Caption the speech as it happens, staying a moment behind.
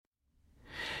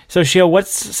So, Sheil,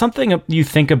 what's something you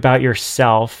think about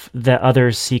yourself that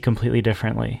others see completely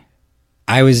differently?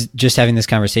 I was just having this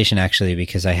conversation actually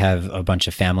because I have a bunch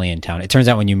of family in town. It turns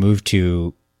out when you move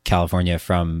to California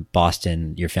from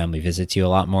Boston, your family visits you a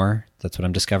lot more. That's what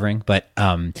I'm discovering. But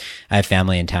I have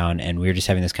family in town, and we were just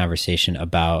having this conversation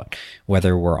about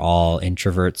whether we're all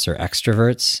introverts or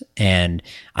extroverts. And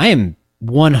I am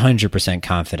 100%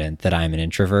 confident that I'm an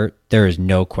introvert. There is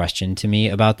no question to me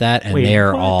about that. And they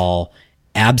are all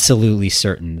absolutely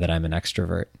certain that I'm an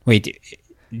extrovert. Wait,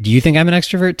 do you think I'm an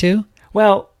extrovert too?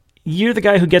 Well, you're the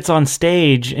guy who gets on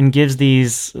stage and gives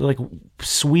these like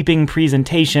sweeping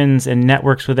presentations and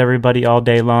networks with everybody all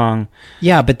day long.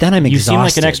 Yeah, but then I'm exhausted. You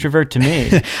seem like an extrovert to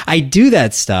me. I do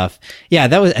that stuff. Yeah,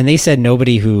 and they said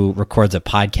nobody who records a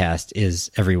podcast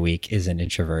every week is an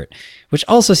introvert, which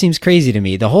also seems crazy to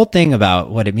me. The whole thing about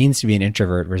what it means to be an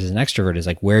introvert versus an extrovert is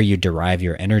like where you derive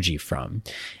your energy from.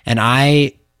 And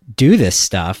I do this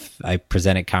stuff. I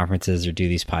present at conferences or do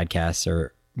these podcasts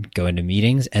or go into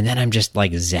meetings, and then I'm just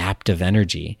like zapped of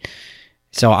energy.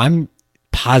 So I'm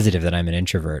positive that I'm an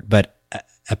introvert, but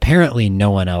apparently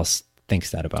no one else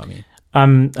thinks that about me.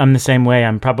 I'm the same way.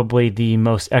 I'm probably the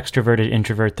most extroverted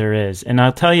introvert there is. And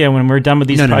I'll tell you, when we're done with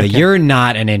these No, you're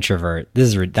not an introvert.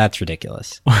 That's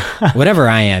ridiculous. Whatever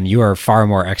I am, you are far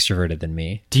more extroverted than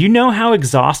me. Do you know how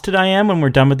exhausted I am when we're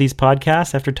done with these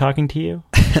podcasts after talking to you?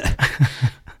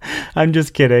 I'm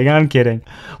just kidding. I'm kidding.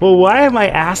 Well, why am I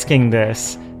asking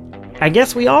this? I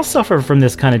guess we all suffer from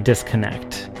this kind of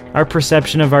disconnect. Our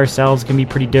perception of ourselves can be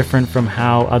pretty different from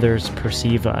how others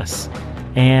perceive us.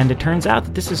 And it turns out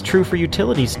that this is true for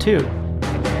utilities too.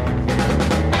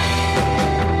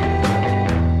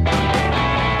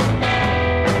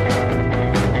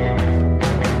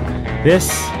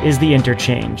 This is The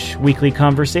Interchange, weekly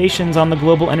conversations on the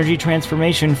global energy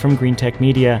transformation from Greentech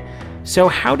Media. So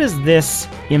how does this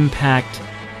impact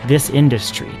this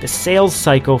industry, the sales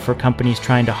cycle for companies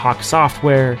trying to hawk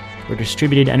software or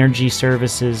distributed energy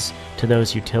services to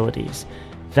those utilities?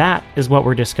 That is what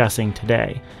we're discussing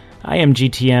today. I am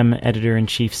GTM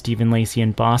Editor-in-Chief Stephen Lacey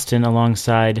in Boston,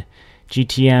 alongside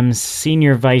GTM's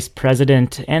Senior Vice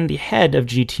President and the head of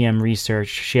GTM Research,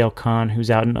 Shail Khan,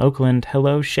 who's out in Oakland.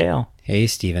 Hello, Shail. Hey,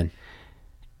 Stephen.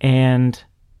 And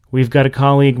we've got a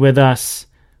colleague with us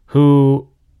who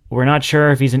we're not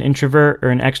sure if he's an introvert or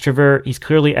an extrovert. He's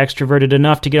clearly extroverted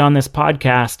enough to get on this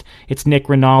podcast. It's Nick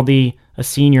Rinaldi, a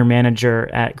senior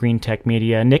manager at Greentech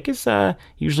Media. Nick is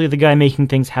usually the guy making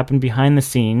things happen behind the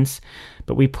scenes,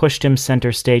 but we pushed him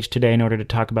center stage today in order to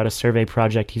talk about a survey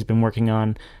project he's been working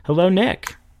on. Hello,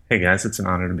 Nick. Hey, guys. It's an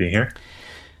honor to be here.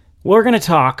 We're going to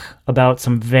talk about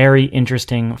some very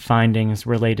interesting findings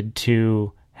related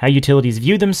to how utilities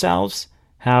view themselves,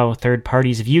 how third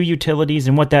parties view utilities,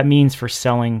 and what that means for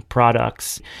selling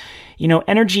products. You know,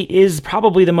 energy is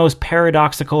probably the most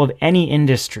paradoxical of any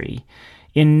industry.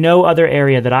 In no other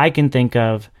area that I can think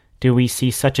of do we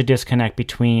see such a disconnect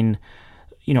between,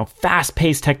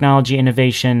 fast-paced technology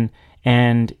innovation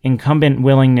and incumbent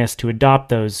willingness to adopt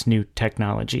those new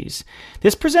technologies.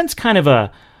 This presents kind of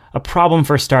a problem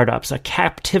for startups, a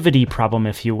captivity problem,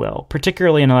 if you will,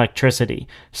 particularly in electricity.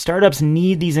 Startups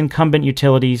need these incumbent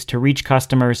utilities to reach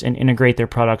customers and integrate their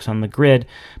products on the grid,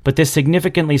 but this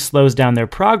significantly slows down their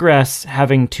progress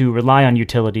having to rely on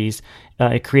utilities.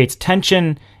 It creates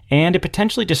tension, and it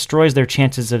potentially destroys their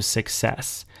chances of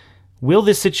success. Will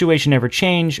this situation ever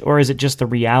change, or is it just the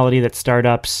reality that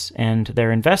startups and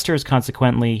their investors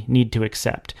consequently need to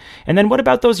accept? And then what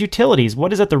about those utilities?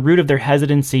 What is at the root of their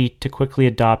hesitancy to quickly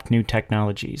adopt new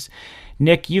technologies?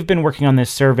 Nick, you've been working on this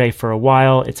survey for a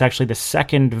while. It's actually the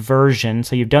second version,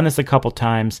 so you've done this a couple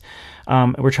times.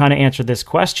 We're trying to answer this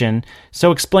question.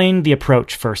 So explain the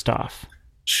approach first off.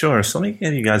 Sure. So let me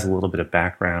give you guys a little bit of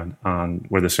background on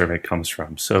where the survey comes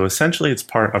from. So essentially, it's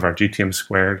part of our GTM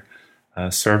Squared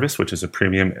service, which is a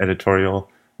premium editorial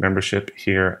membership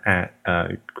here at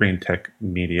Greentech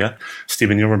Media.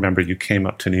 Stephen, you'll remember you came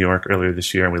up to New York earlier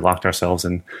this year, and we locked ourselves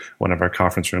in one of our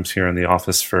conference rooms here in the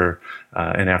office for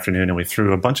an afternoon, and we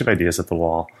threw a bunch of ideas at the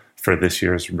wall for this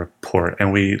year's report.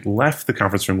 And we left the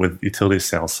conference room with utility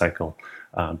sales cycle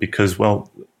because, well,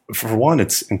 for one,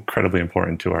 it's incredibly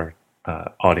important to our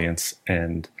audience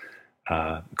and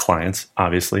clients,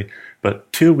 obviously.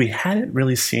 But two, we hadn't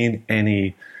really seen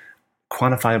any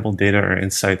quantifiable data or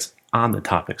insights on the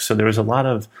topic. So there was a lot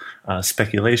of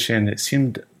speculation. It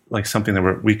seemed like something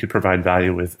that we could provide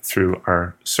value with through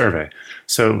our survey.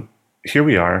 So here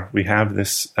we are. We have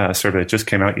this survey that just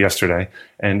came out yesterday,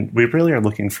 and we really are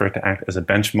looking for it to act as a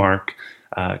benchmark,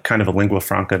 kind of a lingua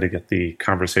franca to get the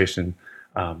conversation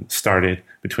started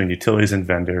between utilities and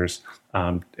vendors,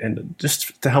 and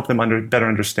just to help them better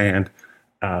understand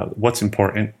what's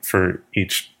important for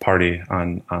each party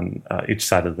on each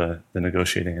side of the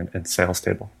negotiating and sales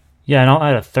table. Yeah, and I'll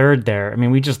add a third there. I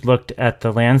mean, we just looked at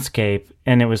the landscape,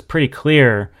 and it was pretty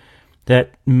clear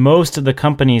that most of the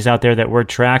companies out there that we're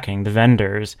tracking, the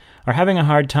vendors, are having a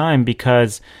hard time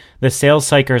because the sales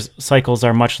cycles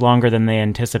are much longer than they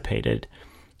anticipated.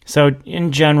 So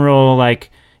in general, like,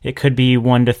 it could be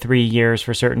 1 to 3 years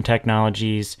for certain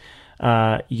technologies.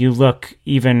 You look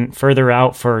even further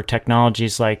out for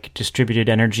technologies like distributed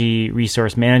energy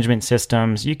resource management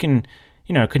systems. It can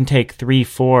take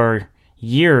 3-4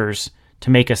 years to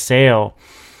make a sale.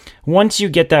 Once you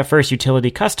get that first utility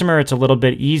customer, it's a little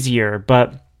bit easier,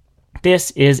 but this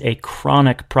is a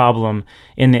chronic problem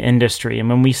in the industry. And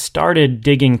when we started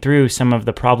digging through some of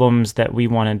the problems that we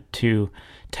wanted to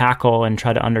tackle and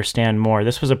try to understand more,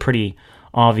 this was a pretty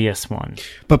obvious one.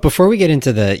 But before we get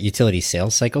into the utility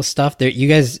sales cycle stuff, you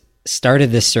guys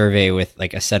started this survey with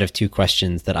like a set of 2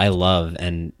 questions that I love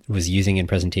and was using in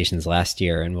presentations last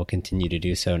year and will continue to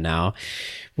do so now,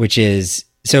 which is,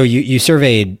 so you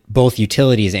surveyed both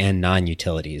utilities and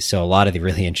non-utilities. So a lot of the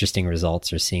really interesting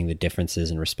results are seeing the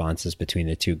differences in responses between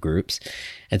the 2 groups.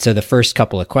 And so the first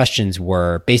couple of questions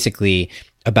were basically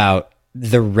about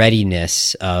the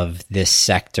readiness of this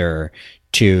sector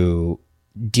to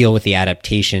deal with the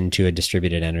adaptation to a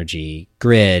distributed energy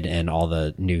grid and all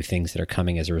the new things that are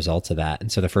coming as a result of that.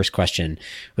 And so the first question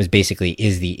was basically,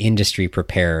 is the industry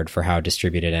prepared for how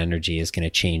distributed energy is going to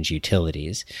change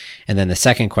utilities? And then the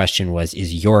second question was,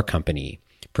 is your company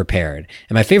prepared?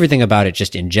 And my favorite thing about it,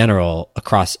 just in general,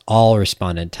 across all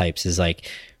respondent types, is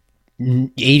like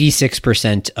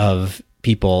 86% of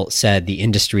people said the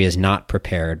industry is not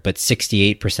prepared, but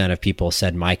 68% of people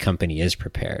said my company is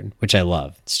prepared, which I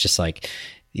love. It's just like,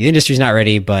 the industry's not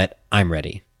ready, but I'm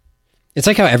ready. It's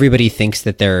like how everybody thinks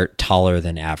that they're taller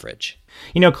than average.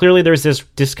 Clearly there's this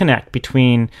disconnect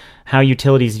between how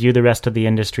utilities view the rest of the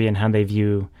industry and how they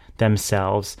view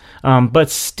themselves. But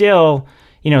still,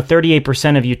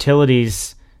 38% of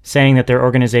utilities saying that their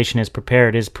organization is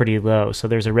prepared is pretty low. So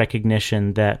there's a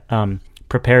recognition that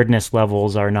preparedness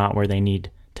levels are not where they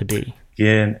need to be.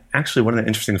 Yeah, and actually one of the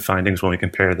interesting findings when we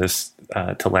compare this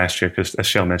to last year, because as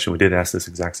Shayle mentioned, we did ask this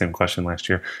exact same question last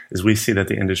year, is we see that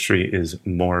the industry is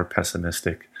more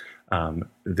pessimistic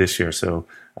this year. So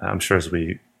I'm sure as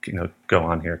we go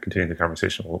on here, continue the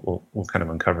conversation, we'll kind of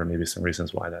uncover maybe some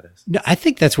reasons why that is. No, I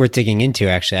think that's worth digging into,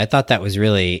 actually. I thought that was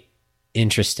really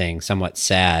interesting, somewhat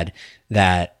sad,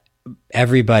 that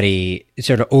everybody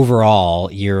sort of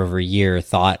overall year over year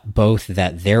thought both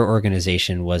that their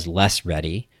organization was less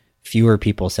ready. Fewer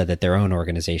people said that their own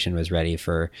organization was ready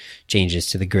for changes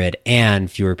to the grid,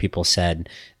 and fewer people said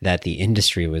that the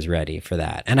industry was ready for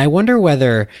that. And I wonder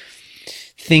whether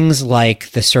things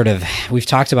like the sort of, we've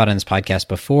talked about on this podcast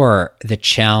before, the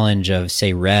challenge of,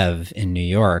 say, REV in New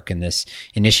York and this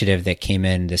initiative that came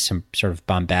in, this some sort of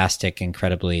bombastic,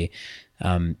 incredibly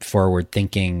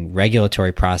forward-thinking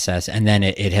regulatory process, and then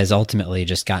it has ultimately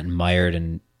just gotten mired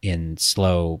in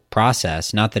slow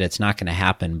process. Not that it's not going to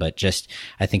happen, but just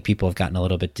I think people have gotten a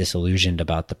little bit disillusioned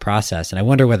about the process. And I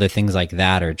wonder whether things like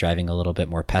that are driving a little bit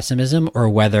more pessimism, or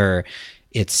whether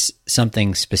it's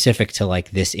something specific to like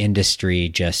this industry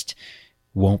just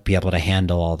won't be able to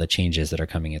handle all the changes that are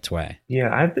coming its way.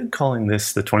 Yeah, I've been calling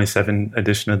this the 27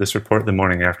 edition of this report, the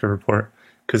morning after report,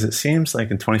 because it seems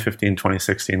like in 2015,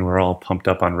 2016, we're all pumped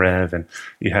up on REV, and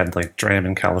you had like DRAM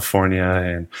in California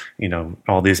and,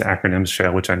 all these acronyms,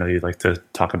 Shayle, which I know you like to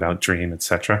talk about, DREAM, et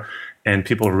cetera. And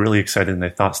people were really excited and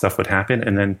they thought stuff would happen.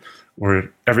 And then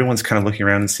everyone's kind of looking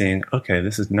around and seeing, okay,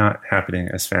 this is not happening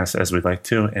as fast as we'd like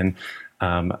to. And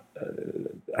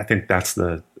I think that's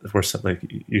where, like,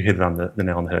 you hit it on the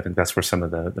nail on the head. I think that's where some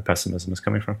of the pessimism is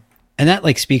coming from. And that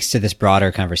like speaks to this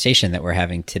broader conversation that we're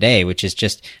having today, which is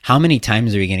just how many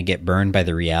times are we going to get burned by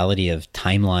the reality of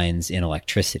timelines in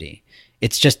electricity?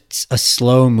 It's just a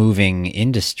slow moving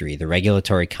industry. The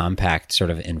regulatory compact sort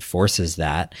of enforces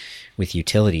that with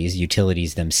utilities.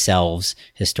 Utilities themselves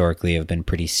historically have been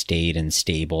pretty staid and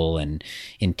stable and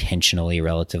intentionally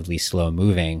relatively slow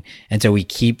moving. And so we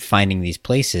keep finding these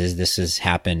places. This has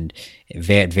happened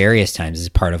at various times. This is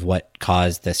part of what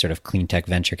caused the sort of clean tech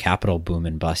venture capital boom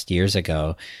and bust years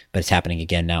ago, but it's happening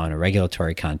again now in a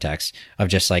regulatory context of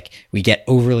just like, we get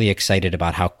overly excited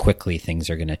about how quickly things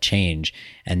are going to change,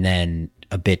 and then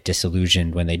a bit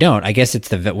disillusioned when they don't. I guess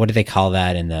it's what do they call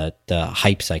that in the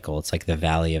hype cycle? It's like the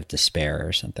valley of despair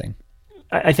or something.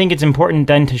 I think it's important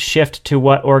then to shift to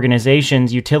what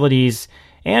organizations, utilities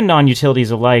and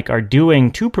non-utilities alike, are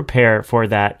doing to prepare for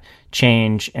that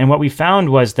change. And what we found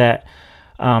was that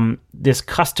this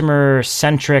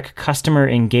customer-centric, customer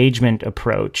engagement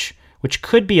approach, which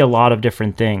could be a lot of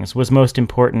different things, was most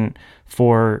important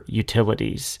for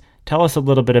utilities. Tell us a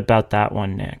little bit about that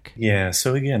one, Nick. Yeah,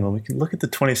 so again, when we can look at the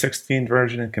 2016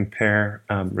 version and compare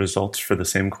results for the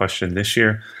same question this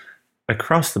year,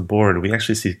 across the board, we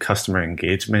actually see customer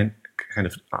engagement kind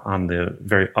of on the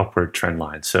very upward trend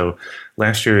line. So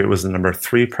last year, it was the number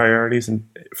 3 priorities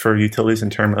for utilities in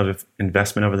terms of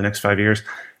investment over the next 5 years.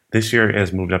 This year, it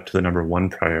has moved up to the number 1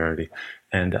 priority.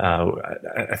 And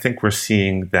I think we're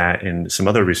seeing that in some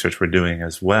other research we're doing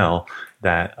as well,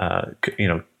 that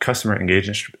customer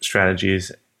engagement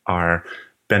strategies are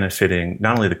benefiting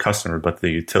not only the customer, but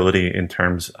the utility in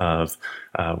terms of,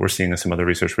 we're seeing in some other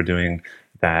research we're doing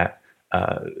that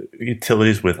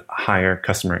utilities with higher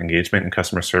customer engagement and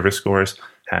customer service scores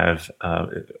have,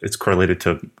 it's correlated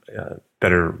to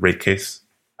better rate case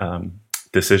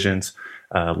decisions,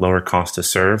 lower cost to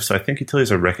serve. So I think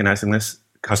utilities are recognizing this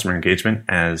customer engagement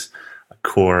as a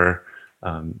core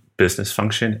business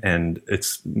function, and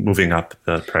it's moving up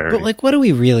the priority. But like, what do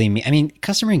we really mean? I mean,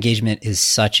 customer engagement is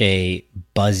such a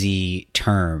buzzy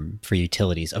term for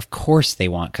utilities. Of course they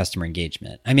want customer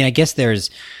engagement. I mean, I guess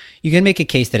you can make a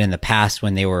case that in the past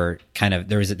when they were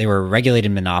they were a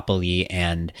regulated monopoly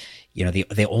and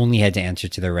they only had to answer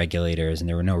to their regulators and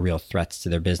there were no real threats to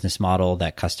their business model,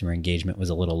 that customer engagement was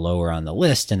a little lower on the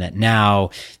list, and that now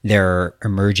they're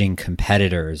emerging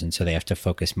competitors. And so they have to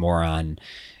focus more on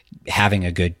having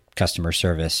a good customer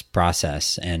service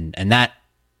process. And that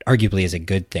arguably is a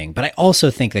good thing. But I also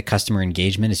think that customer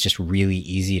engagement is just really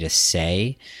easy to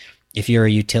say if you're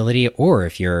a utility or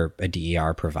if you're a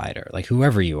DER provider, like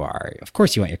whoever you are. Of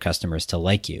course you want your customers to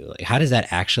like you. Like, how does that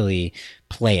actually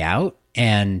play out?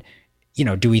 And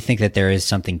do we think that there is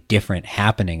something different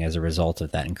happening as a result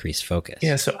of that increased focus?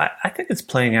 Yeah, so I think it's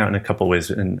playing out in a couple of ways.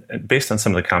 And based on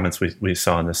some of the comments we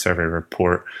saw in the survey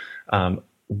report,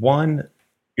 one,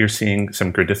 you're seeing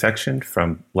some grid defection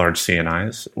from large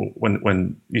CNIs.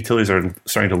 When utilities are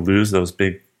starting to lose those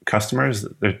big customers,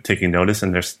 they're taking notice,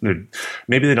 and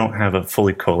maybe they don't have a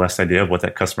fully coalesced idea of what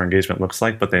that customer engagement looks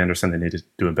like, but they understand they need to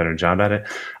do a better job at it.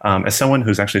 As someone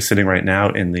who's actually sitting right now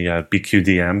in the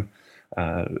BQDM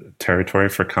territory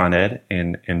for Con Ed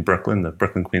in Brooklyn, the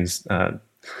Brooklyn Queens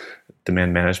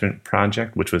Demand Management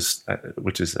Project, which is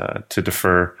to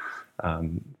defer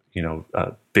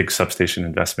big substation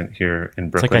investment here in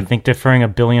Brooklyn. It's like, I think, deferring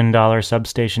 $1 billion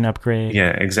substation upgrade. Yeah,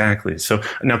 exactly. So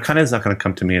now Con Ed's not going to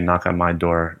come to me and knock on my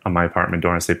apartment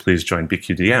door and say, please join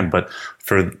BQDM. But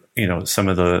for some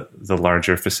of the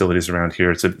larger facilities around here,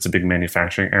 it's a big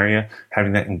manufacturing area.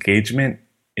 Having that engagement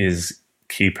is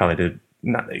key, probably to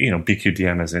not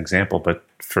BQDM as an example, but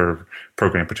for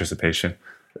program participation.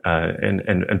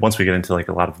 And once we get into like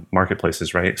a lot of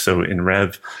marketplaces, right? So in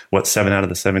REV, 7 out of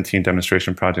the 17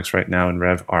 demonstration projects right now in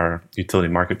REV are utility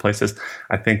marketplaces.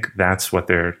 I think that's what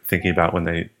they're thinking about when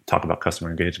they talk about customer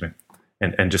engagement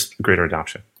and just greater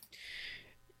adoption.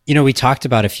 We talked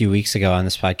about a few weeks ago on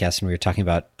this podcast, and we were talking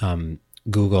about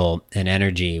Google and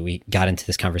energy. We got into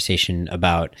this conversation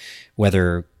about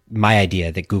whether my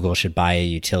idea that Google should buy a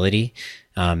utility.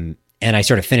 And I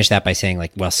sort of finished that by saying,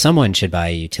 like, well, someone should buy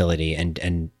a utility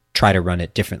and try to run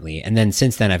it differently. And then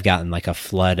since then, I've gotten like a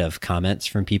flood of comments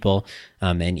from people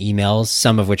and emails,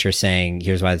 some of which are saying,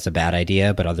 here's why it's a bad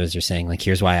idea. But others are saying, like,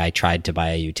 here's why I tried to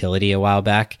buy a utility a while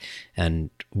back and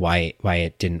why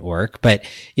it didn't work. But,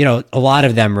 a lot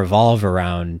of them revolve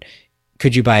around,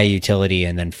 could you buy a utility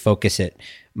and then focus it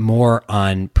more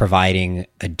on providing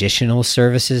additional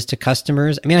services to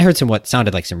customers? I mean, I heard what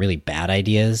sounded like some really bad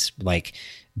ideas, like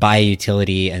buy a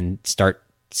utility and start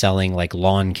selling like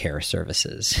lawn care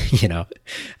services,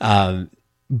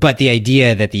 But the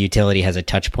idea that the utility has a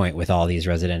touch point with all these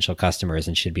residential customers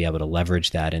and should be able to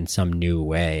leverage that in some new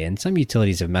way. And some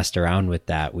utilities have messed around with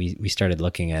that. We started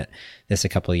looking at this a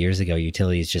couple of years ago,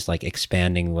 utilities just like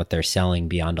expanding what they're selling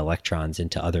beyond electrons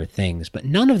into other things. But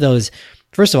none of those,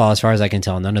 first of all, as far as I can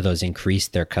tell, none of those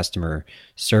increased their customer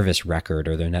service record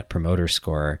or their net promoter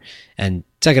score. And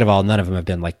second of all, none of them have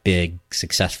been like big,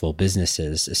 successful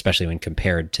businesses, especially when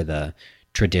compared to the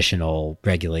traditional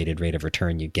regulated rate of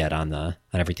return you get on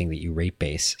everything that you rate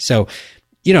base. So,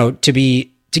 to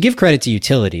give credit to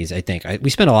utilities, I think we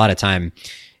spend a lot of time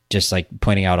just like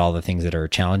pointing out all the things that are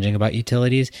challenging about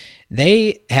utilities.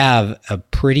 They have a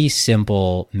pretty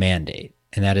simple mandate,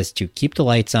 and that is to keep the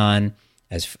lights on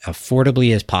as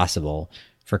affordably as possible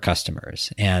for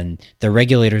customers. And the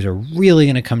regulators are really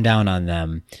going to come down on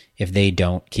them if they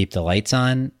don't keep the lights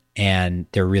on, and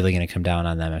they're really going to come down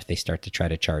on them if they start to try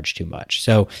to charge too much.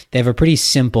 So they have a pretty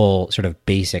simple sort of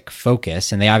basic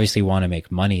focus, and they obviously want to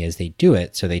make money as they do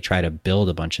it. So they try to build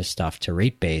a bunch of stuff to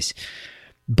rate base.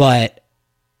 But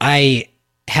I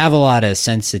have a lot of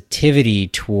sensitivity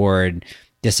toward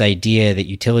this idea that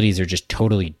utilities are just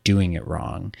totally doing it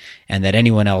wrong and that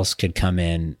anyone else could come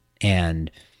in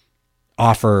and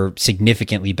offer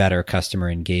significantly better customer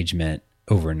engagement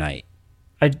overnight.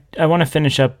 I want to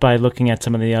finish up by looking at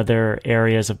some of the other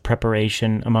areas of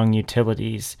preparation among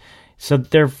utilities. So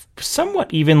they're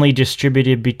somewhat evenly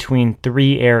distributed between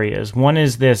three areas. One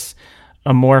is this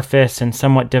amorphous and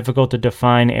somewhat difficult to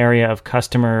define area of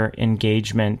customer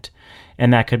engagement,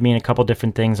 and that could mean a couple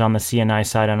different things on the C&I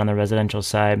side and on the residential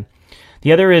side.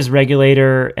 The other is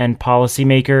regulator and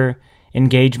policymaker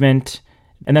engagement.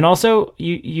 And then also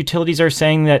utilities are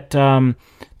saying that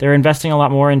they're investing a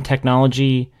lot more in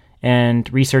technology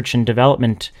and research and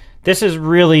development. This is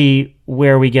really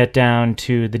where we get down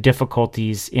to the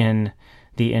difficulties in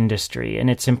the industry.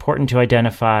 And it's important to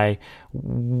identify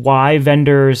why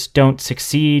vendors don't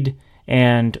succeed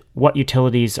and what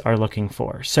utilities are looking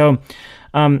for. So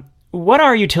what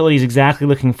are utilities exactly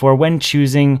looking for when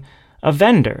choosing a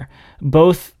vendor?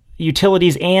 Both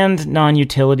utilities and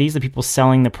non-utilities, the people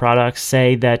selling the products,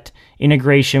 say that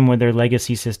integration with their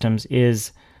legacy systems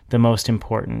is the most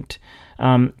important.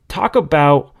 Talk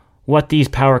about what these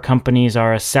power companies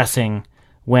are assessing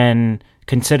when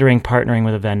considering partnering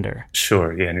with a vendor.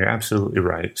 Sure, yeah, and you're absolutely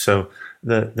right. So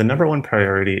the number one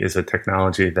priority is a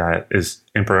technology that is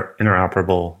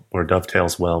interoperable or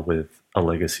dovetails well with a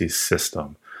legacy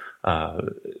system.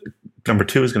 Number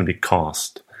two is going to be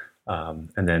cost.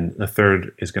 And then the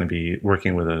third is going to be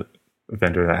working with a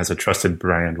vendor that has a trusted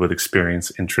brand with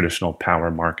experience in traditional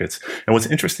power markets. And what's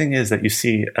interesting is that you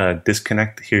see a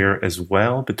disconnect here as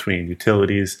well between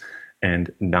utilities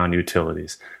and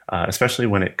non-utilities, especially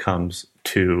when it comes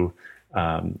to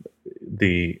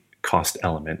the cost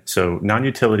element. So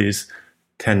non-utilities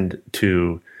tend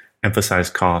to emphasize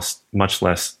cost much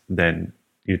less than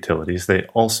utilities. They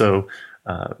also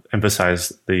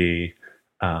emphasize the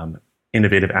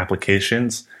innovative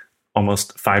applications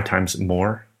almost 5 times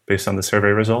more based on the survey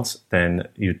results than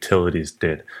utilities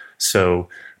did. So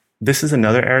this is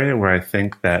another area where I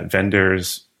think that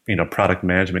vendors, product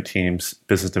management teams,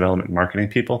 business development, marketing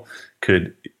people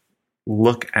could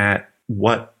look at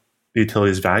what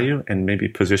utilities value and maybe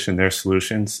position their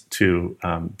solutions to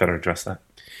better address that.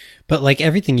 But like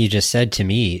everything you just said to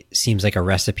me seems like a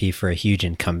recipe for a huge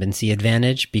incumbency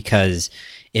advantage, because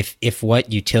if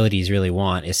what utilities really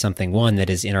want is something, one, that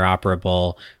is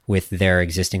interoperable with their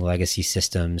existing legacy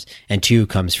systems, and two,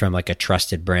 comes from like a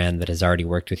trusted brand that has already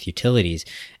worked with utilities,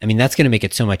 I mean, that's going to make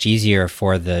it so much easier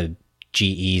for the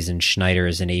GEs and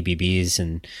Schneiders and ABBs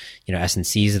and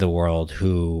S&Cs of the world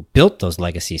who built those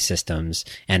legacy systems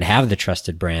and have the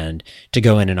trusted brand to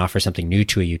go in and offer something new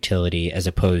to a utility, as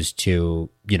opposed to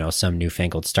some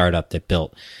newfangled startup that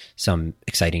built some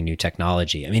exciting new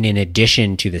technology. I mean, in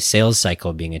addition to the sales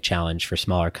cycle being a challenge for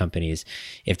smaller companies,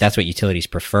 if that's what utilities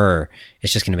prefer,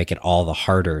 it's just going to make it all the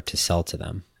harder to sell to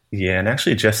them. Yeah, and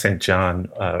actually Jeff St. John,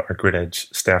 our Grid Edge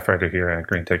staff writer here at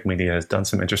Green Tech Media, has done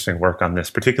some interesting work on this,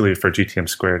 particularly for GTM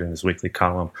Squared in his weekly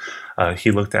column.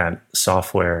 He looked at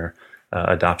software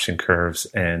adoption curves,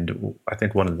 and I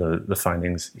think one of the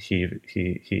findings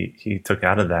he took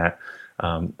out of that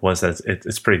was that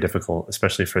it's pretty difficult,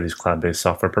 especially for these cloud-based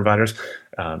software providers.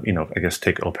 I guess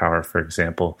take OPower, for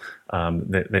example.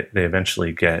 They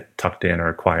eventually get tucked in or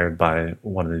acquired by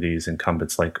one of these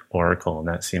incumbents like Oracle, and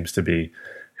that seems to be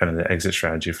kind of the exit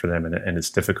strategy for them. And it's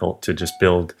difficult to just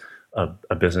build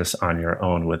a business on your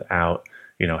own without,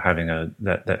 having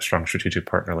that strong strategic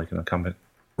partner like an incumbent.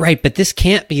 Right. But this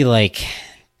can't be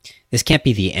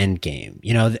the end game.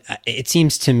 It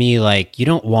seems to me like you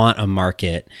don't want a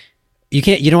market. You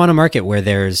don't want a market where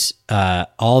there's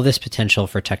all this potential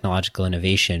for technological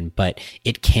innovation, but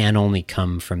it can only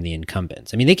come from the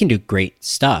incumbents. I mean, they can do great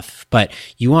stuff, but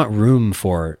you want room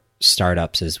for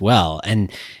startups as well.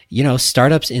 And,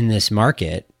 startups in this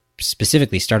market,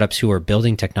 specifically startups who are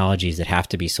building technologies that have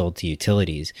to be sold to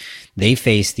utilities, they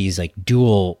face these like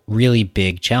dual really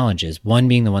big challenges. One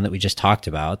being the one that we just talked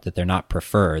about, that they're not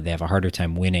preferred. They have a harder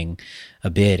time winning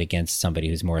a bid against somebody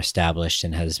who's more established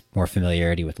and has more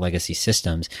familiarity with legacy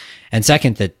systems. And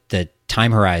second, that the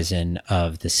time horizon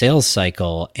of the sales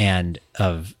cycle and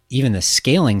of even the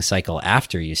scaling cycle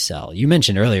after you sell. You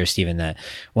mentioned earlier, Stephen, that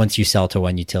once you sell to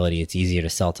one utility, it's easier to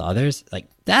sell to others. Like,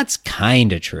 that's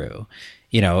kind of true.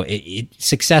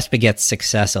 Success begets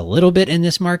success a little bit in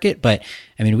this market, but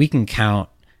I mean, we can count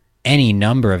any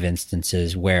number of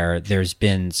instances where there's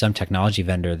been some technology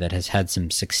vendor that has had some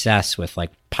success with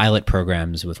like pilot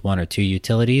programs with one or two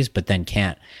utilities, but then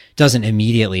doesn't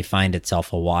immediately find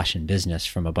itself awash in business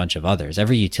from a bunch of others.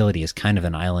 Every utility is kind of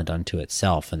an island unto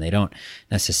itself, and they don't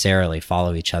necessarily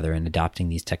follow each other in adopting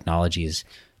these technologies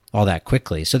all that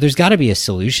quickly. So there's got to be a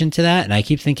solution to that. And I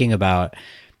keep thinking about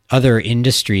other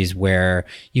industries where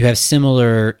you have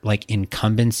similar like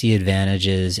incumbency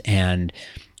advantages and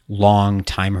long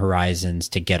time horizons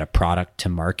to get a product to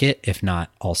market, if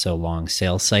not also long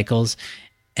sales cycles.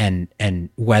 And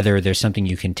whether there's something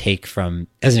you can take from,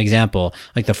 as an example,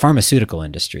 like the pharmaceutical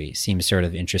industry seems sort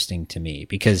of interesting to me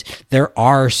because there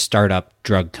are startup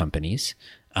drug companies.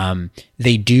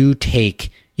 They do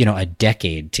take, a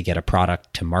decade to get a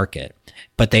product to market,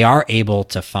 but they are able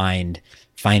to find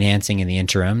financing in the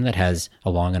interim that has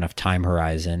a long enough time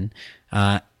horizon.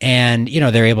 And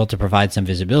they're able to provide some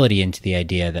visibility into the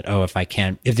idea that,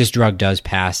 if this drug does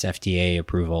pass FDA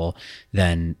approval,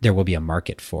 then there will be a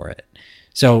market for it.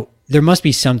 So there must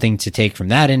be something to take from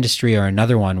that industry, or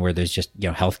another one where there's just,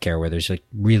 healthcare, where there's like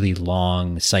really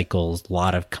long cycles, a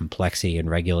lot of complexity and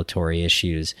regulatory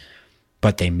issues,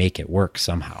 but they make it work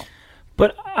somehow.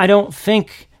 But I don't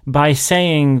think by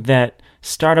saying that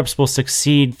startups will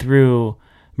succeed through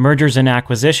mergers and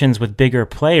acquisitions with bigger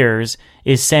players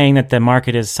is saying that the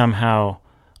market is somehow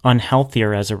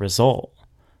unhealthier as a result.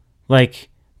 Like,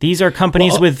 these are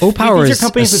companies with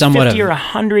 50 or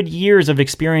 100 years of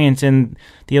experience in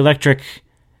the electric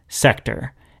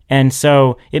sector. And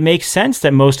so it makes sense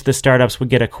that most of the startups would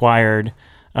get acquired,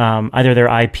 either their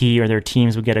IP or their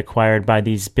teams would get acquired by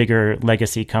these bigger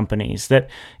legacy companies that,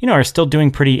 are still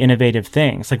doing pretty innovative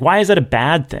things. Like, why is that a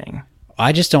bad thing?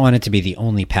 I just don't want it to be the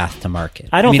only path to market.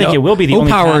 I think it will be the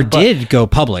only path. O-Power did go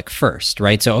public first,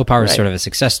 right? So O-Power is sort of a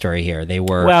success story here. They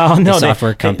were a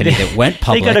software company that went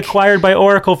public. They got acquired by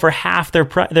Oracle for half their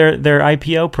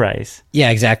IPO price.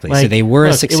 Yeah, exactly. So they were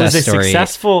a success story. It was a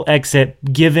successful exit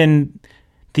given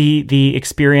the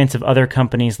experience of other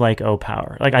companies like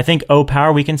O-Power. Like, I think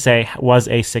O-Power, we can say, was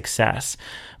a success.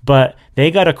 But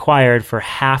they got acquired for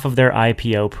half of their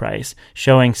IPO price,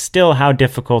 showing still how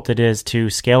difficult it is to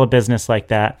scale a business like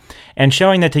that, and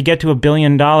showing that to get to $1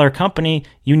 billion company,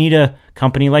 you need a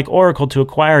company like Oracle to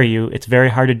acquire you. It's very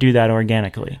hard to do that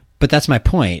organically. But that's my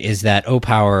point, is that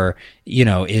O-Power,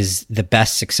 is the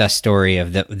best success story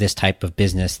of this type of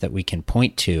business that we can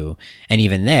point to. And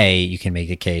even you can make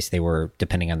the case they were,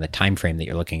 depending on the time frame that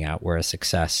you're looking at, were a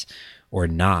success or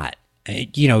not.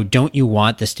 Don't you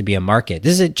want this to be a market?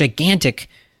 This is a gigantic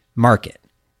market,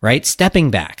 right? Stepping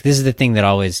back. This is the thing that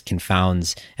always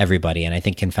confounds everybody, and I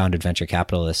think confounded venture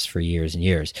capitalists for years and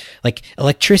years. Like,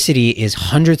 electricity is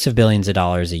hundreds of billions of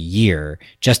dollars a year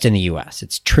just in the US.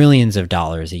 It's trillions of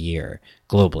dollars a year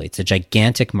globally. It's a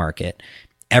gigantic market.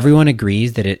 Everyone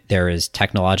agrees that there is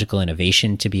technological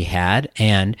innovation to be had,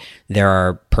 and there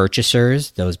are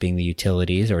purchasers, those being the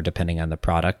utilities, or depending on the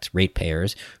product,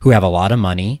 ratepayers, who have a lot of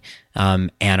money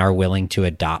and are willing to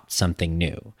adopt something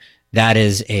new. That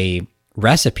is a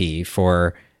recipe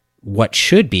for what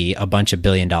should be a bunch of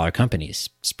billion-dollar companies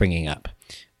springing up.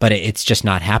 But it's just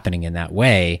not happening in that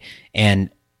way. And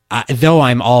though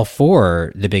I'm all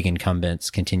for the big incumbents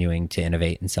continuing to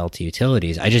innovate and sell to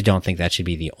utilities, I just don't think that should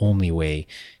be the only way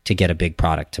to get a big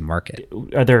product to market.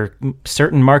 Are there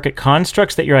certain market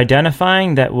constructs that you're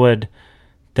identifying that would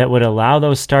allow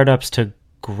those startups to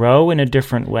grow in a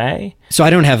different way? So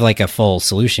I don't have like a full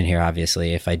solution here,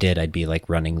 obviously. If I did, I'd be like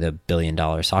running the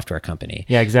billion-dollar software company.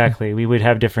 Yeah, exactly. We would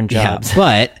have different jobs.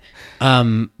 Yeah,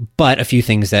 but a few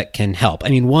things that can help. I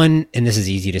mean, one, and this is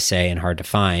easy to say and hard to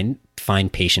find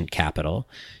patient capital.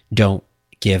 Don't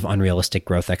give unrealistic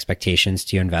growth expectations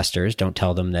to your investors. Don't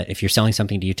tell them that if you're selling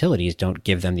something to utilities, don't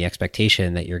give them the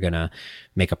expectation that you're going to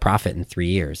make a profit in 3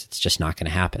 years. It's just not going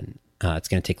to happen. It's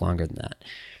going to take longer than that.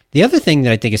 The other thing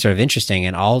that I think is sort of interesting,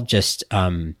 and I'll just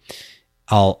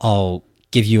I'll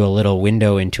give you a little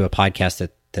window into a podcast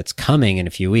that's coming in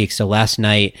a few weeks. So last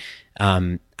night,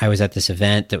 I was at this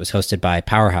event that was hosted by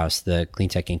Powerhouse, the clean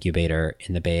tech incubator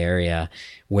in the Bay Area,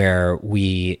 where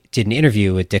we did an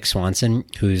interview with Dick Swanson,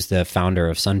 who's the founder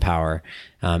of SunPower.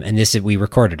 And we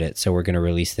recorded it, so we're going to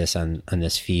release this on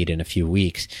this feed in a few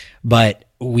weeks. But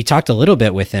we talked a little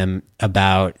bit with him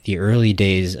about the early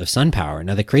days of SunPower.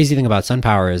 Now, the crazy thing about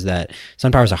SunPower is that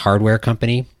SunPower is a hardware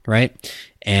company, right?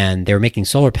 And they were making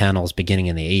solar panels beginning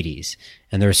in the 80s.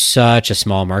 And there's such a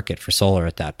small market for solar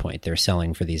at that point. They're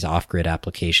selling for these off-grid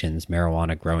applications,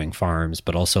 marijuana growing farms,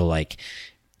 but also like,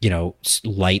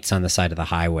 lights on the side of the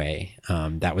highway.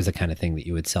 That was the kind of thing that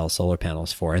you would sell solar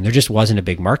panels for. And there just wasn't a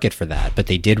big market for that, but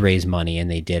they did raise money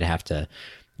and they did have to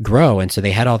grow. And so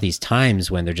they had all these times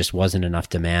when there just wasn't enough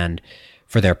demand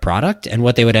for their product. And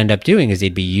what they would end up doing is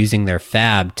they'd be using their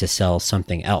fab to sell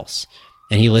something else.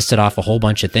 And he listed off a whole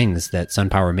bunch of things that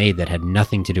SunPower made that had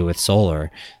nothing to do with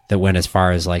solar, that went as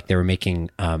far as like they were making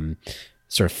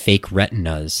sort of fake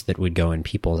retinas that would go in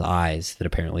people's eyes that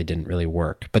apparently didn't really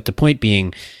work. But the point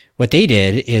being, what they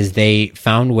did is they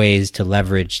found ways to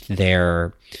leverage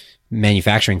their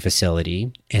manufacturing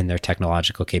facility and their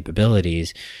technological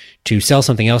capabilities to sell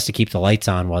something else to keep the lights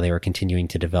on while they were continuing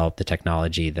to develop the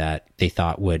technology that they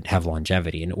thought would have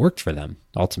longevity. And it worked for them.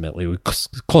 Ultimately, we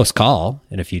close call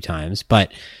in a few times,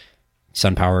 but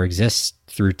SunPower exists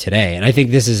through today. And I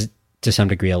think this is to some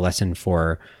degree a lesson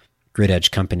for grid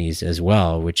edge companies as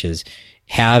well, which is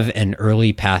have an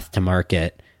early path to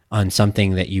market on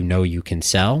something that you know you can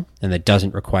sell and that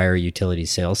doesn't require a utility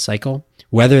sales cycle,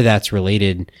 whether that's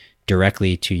related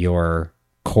directly to your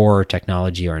core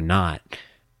technology or not.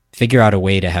 Figure out a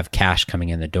way to have cash coming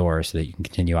in the door so that you can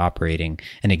continue operating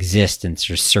and exist and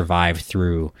just survive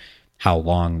through how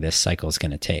long this cycle is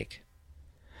going to take.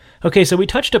 Okay, so we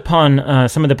touched upon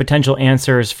some of the potential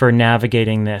answers for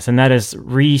navigating this, and that is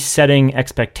resetting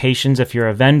expectations if you're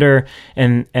a vendor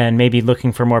and maybe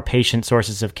looking for more patient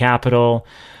sources of capital.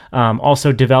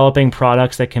 Also developing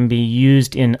products that can be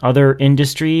used in other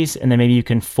industries, and then maybe you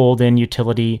can fold in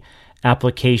utility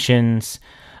applications.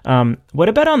 What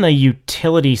about on the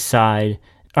utility side?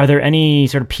 Are there any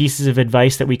sort of pieces of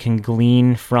advice that we can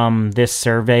glean from this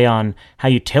survey on how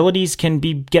utilities can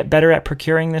get better at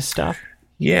procuring this stuff?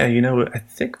 Yeah, I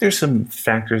think there's some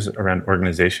factors around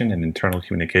organization and internal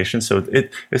communication. So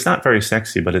it's not very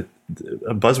sexy, but a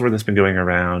buzzword that's been going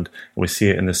around, and we see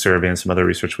it in the survey and some other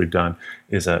research we've done,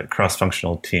 is a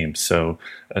cross-functional team. So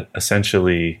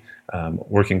essentially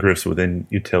working groups within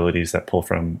utilities that pull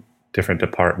from different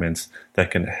departments that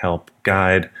can help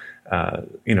guide,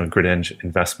 grid edge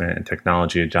investment and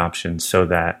technology adoption so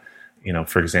that,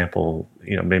 for example,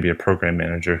 maybe a program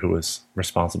manager who was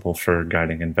responsible for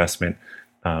guiding investment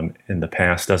in the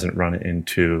past doesn't run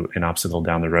into an obstacle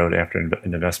down the road after an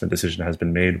investment decision has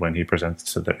been made when he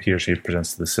or she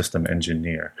presents to the system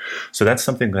engineer. So that's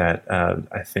something that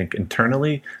I think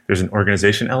internally there's an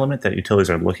organization element that utilities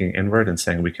are looking inward and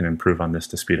saying we can improve on this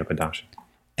to speed up adoption.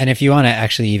 And if you want to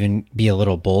actually even be a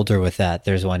little bolder with that,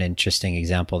 there's one interesting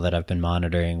example that I've been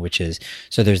monitoring, which is,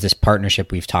 so there's this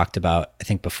partnership we've talked about, I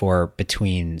think before,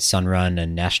 between Sunrun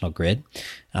and National Grid,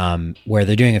 where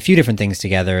they're doing a few different things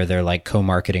together. They're like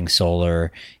co-marketing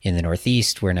solar in the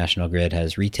Northeast, where National Grid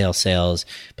has retail sales,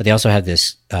 but they also have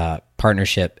this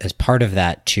partnership as part of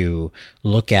that to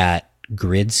look at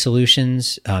grid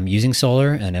solutions using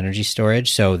solar and energy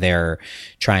storage. So they're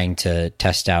trying to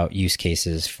test out use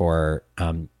cases for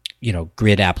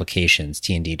grid applications,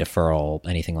 T&D deferral,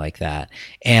 anything like that.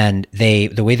 And the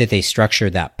way that they structure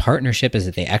that partnership is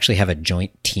that they actually have a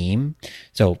joint team.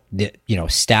 So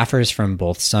staffers from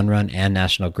both Sunrun and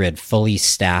National Grid fully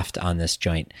staffed on this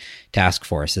joint task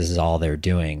force. This is all they're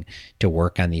doing to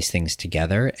work on these things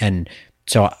together. And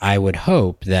so I would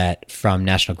hope that from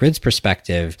National Grid's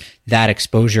perspective, that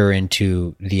exposure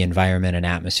into the environment and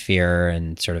atmosphere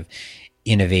and sort of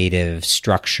innovative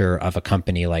structure of a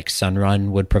company like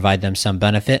Sunrun would provide them some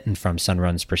benefit. And from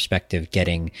Sunrun's perspective,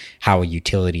 getting how a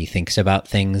utility thinks about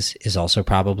things is also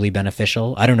probably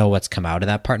beneficial. I don't know what's come out of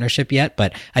that partnership yet,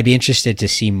 but I'd be interested to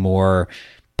see more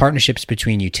partnerships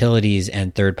between utilities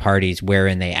and third parties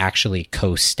wherein they actually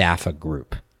co-staff a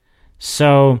group.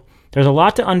 So there's a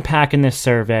lot to unpack in this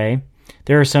survey.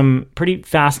 There are some pretty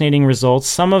fascinating results.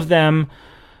 Some of them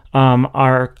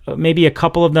are, maybe a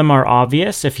couple of them are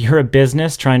obvious if you're a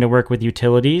business trying to work with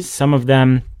utilities. Some of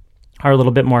them are a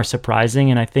little bit more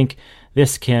surprising, and I think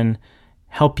this can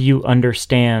help you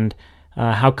understand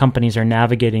how companies are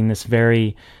navigating this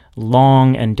very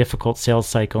long and difficult sales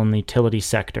cycle in the utility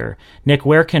sector. Nick,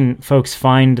 where can folks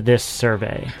find this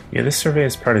survey? Yeah, this survey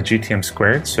is part of GTM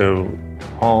Squared, so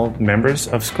all members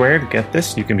of Squared get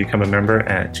this. You can become a member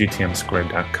at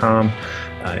gtmsquared.com.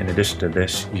 In addition to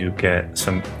this, you get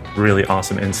some really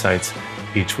awesome insights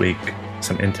each week,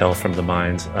 some intel from the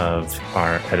minds of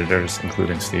our editors,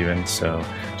 including Steven. So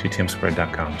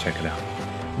gtmsquared.com, check it out.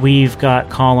 We've got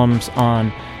columns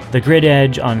on the grid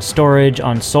edge, on storage,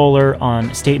 on solar,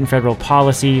 on state and federal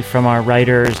policy from our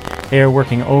writers. They are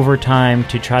working overtime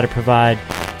to try to provide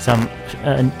some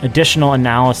additional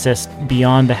analysis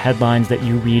beyond the headlines that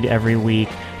you read every week.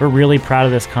 We're really proud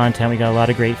of this content. We got a lot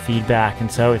of great feedback.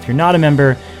 And so if you're not a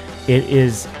member, it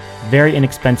is very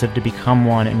inexpensive to become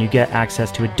one, and you get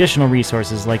access to additional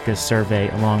resources like this survey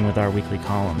along with our weekly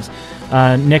columns.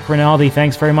 Nick Rinaldi,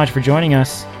 thanks very much for joining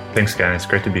us. Thanks, guys.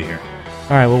 Great to be here.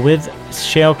 All right, well, with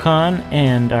ShaleCon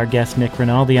and our guest Nick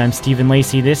Rinaldi, I'm Stephen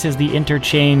Lacey. This is the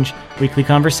Interchange Weekly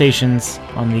Conversations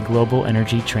on the Global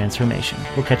Energy Transformation.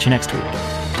 We'll catch you next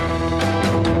week.